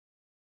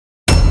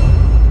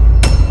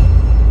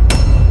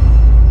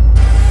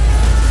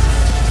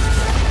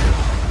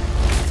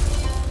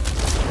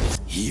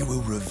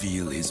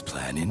always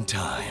plan in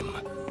time,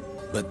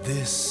 but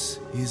this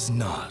is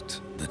not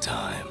the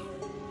time.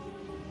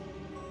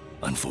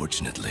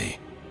 Unfortunately,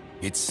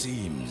 it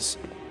seems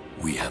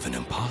we have an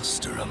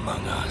imposter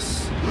among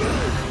us.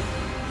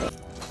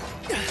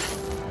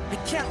 I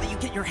can't let you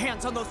get your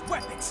hands on those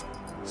weapons!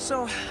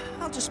 So,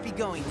 I'll just be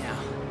going now.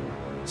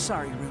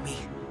 Sorry, Rumi.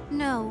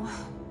 No.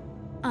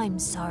 I'm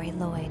sorry,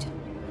 Lloyd.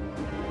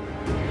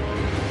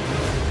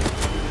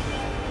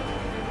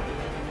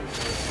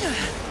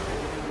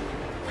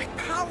 My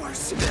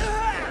powers!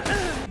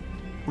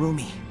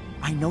 Rumi,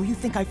 I know you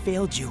think I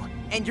failed you,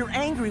 and you're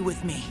angry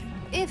with me.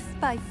 If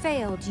by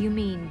failed you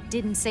mean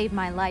didn't save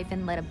my life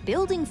and let a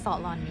building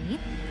fall on me,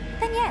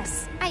 then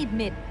yes, I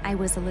admit I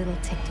was a little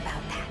ticked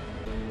about that.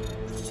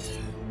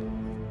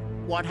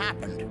 What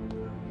happened?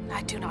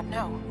 I do not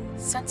know.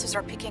 Sensors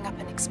are picking up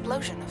an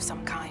explosion of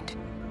some kind.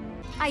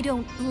 I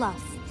don't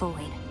bluff,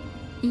 Lloyd.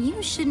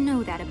 You should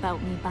know that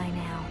about me by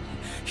now.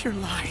 You're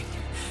lying.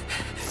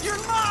 You're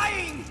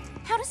lying!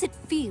 How does it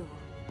feel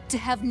to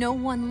have no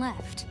one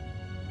left?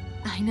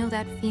 I know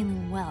that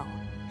feeling well.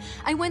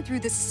 I went through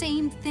the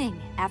same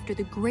thing after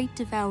the Great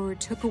Devourer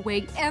took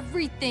away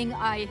everything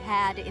I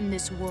had in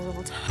this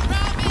world.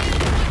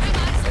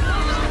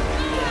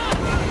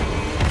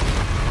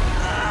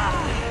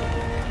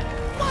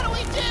 What do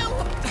we do?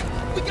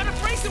 We gotta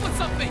brace him with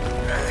something!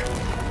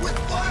 With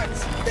what?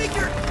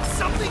 Figure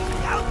something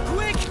out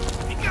quick!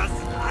 Because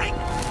I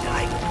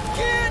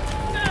can't!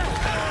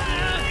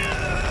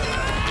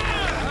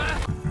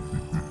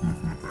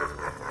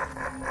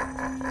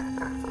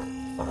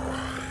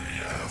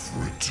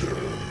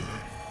 Return.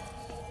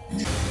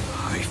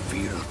 I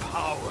feel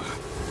power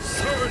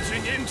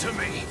surging into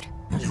me.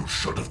 You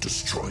should have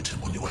destroyed him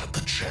when you had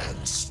the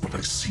chance, but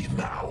I see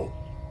now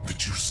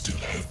that you still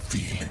have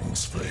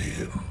feelings for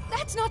him.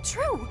 That's not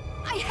true!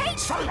 I hate—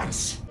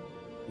 Silence!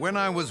 When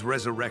I was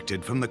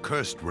resurrected from the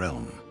cursed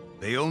realm,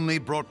 they only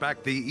brought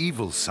back the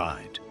evil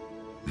side.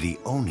 The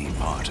only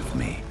part of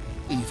me.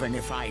 Even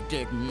if I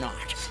did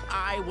not,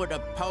 I would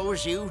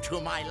oppose you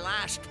to my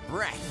last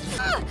breath.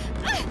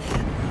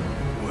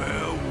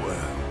 Well,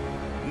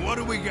 what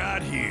do we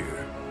got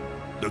here?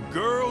 The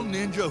girl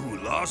ninja who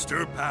lost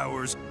her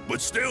powers,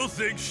 but still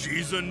thinks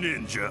she's a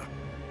ninja.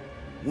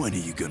 When are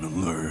you gonna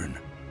learn?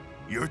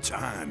 Your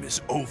time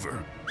is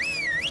over.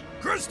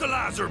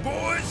 Crystallize her,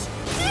 boys!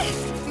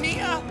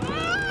 Nia!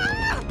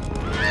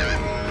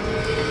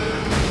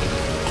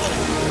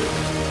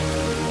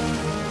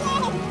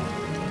 Whoa!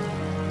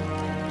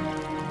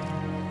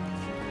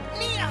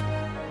 Nia!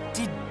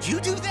 Did you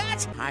do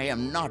that? I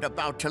am not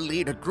about to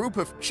lead a group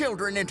of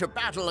children into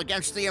battle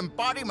against the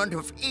embodiment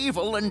of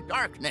evil and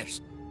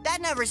darkness.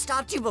 That never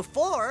stopped you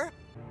before.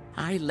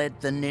 I led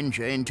the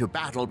ninja into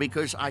battle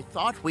because I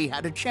thought we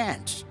had a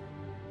chance.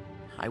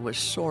 I was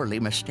sorely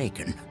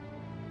mistaken.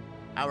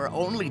 Our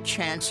only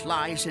chance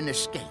lies in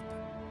escape.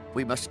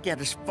 We must get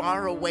as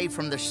far away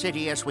from the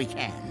city as we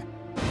can.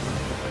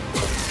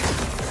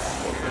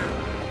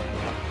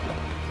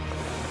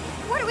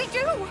 What do we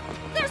do?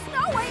 There's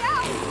no way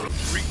out!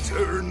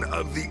 Return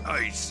of the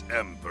Ice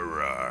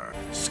Emperor.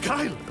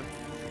 Skylar,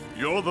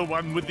 you're the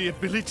one with the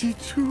ability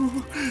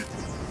to...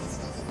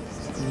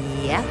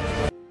 Yeah.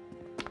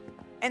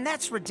 And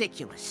that's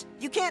ridiculous.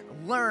 You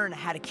can't learn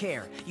how to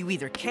care. You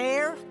either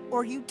care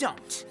or you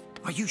don't.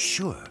 Are you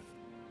sure?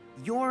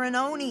 You're an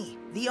Oni.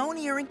 The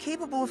Oni are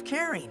incapable of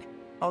caring.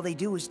 All they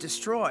do is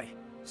destroy.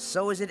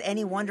 So is it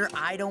any wonder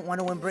I don't want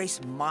to embrace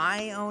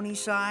my Oni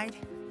side?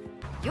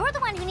 You're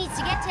the one who needs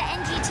to get to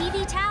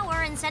NGTV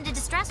Tower and send a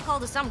distress call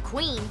to some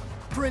queen.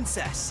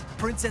 Princess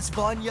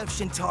Vanya of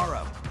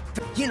Shintaro.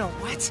 You know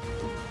what?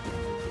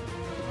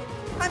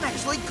 I'm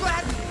actually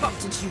glad we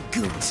bumped into you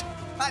goons.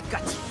 I've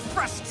got some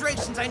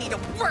frustrations I need to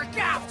work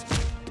out.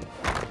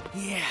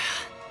 Yeah,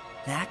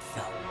 that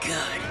felt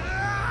good.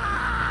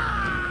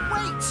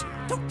 Wait,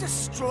 don't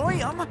destroy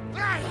him.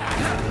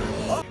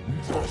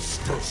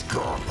 Buster's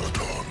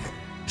Garmadon,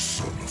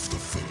 son of the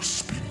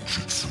first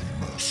Spinjitzu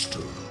master,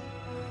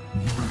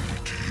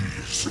 meet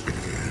his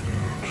end.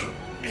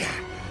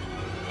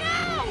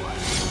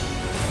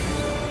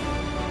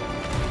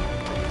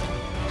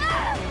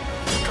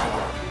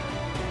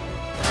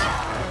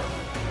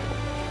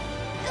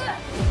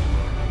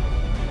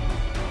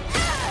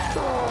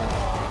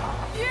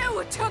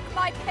 You took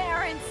my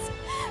parents!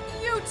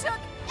 You took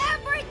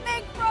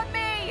everything from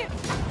me!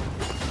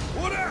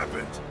 What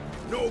happened?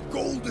 No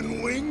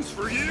golden wings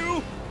for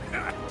you?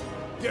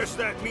 Guess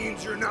that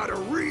means you're not a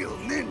real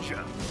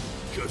ninja.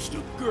 Just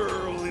a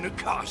girl in a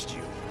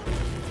costume.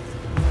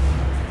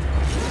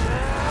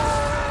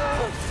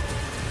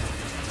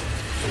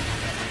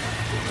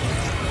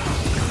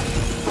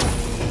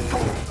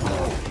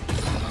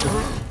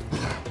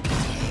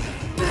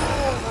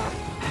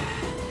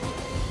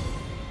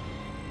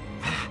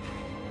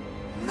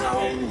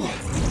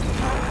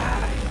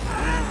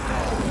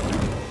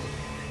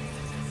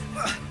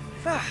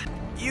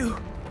 You...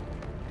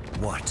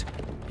 What?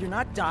 You're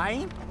not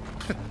dying?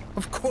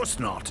 Of course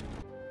not.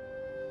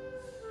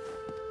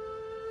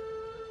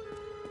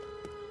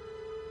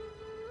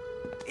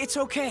 It's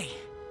okay.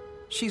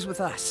 She's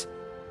with us.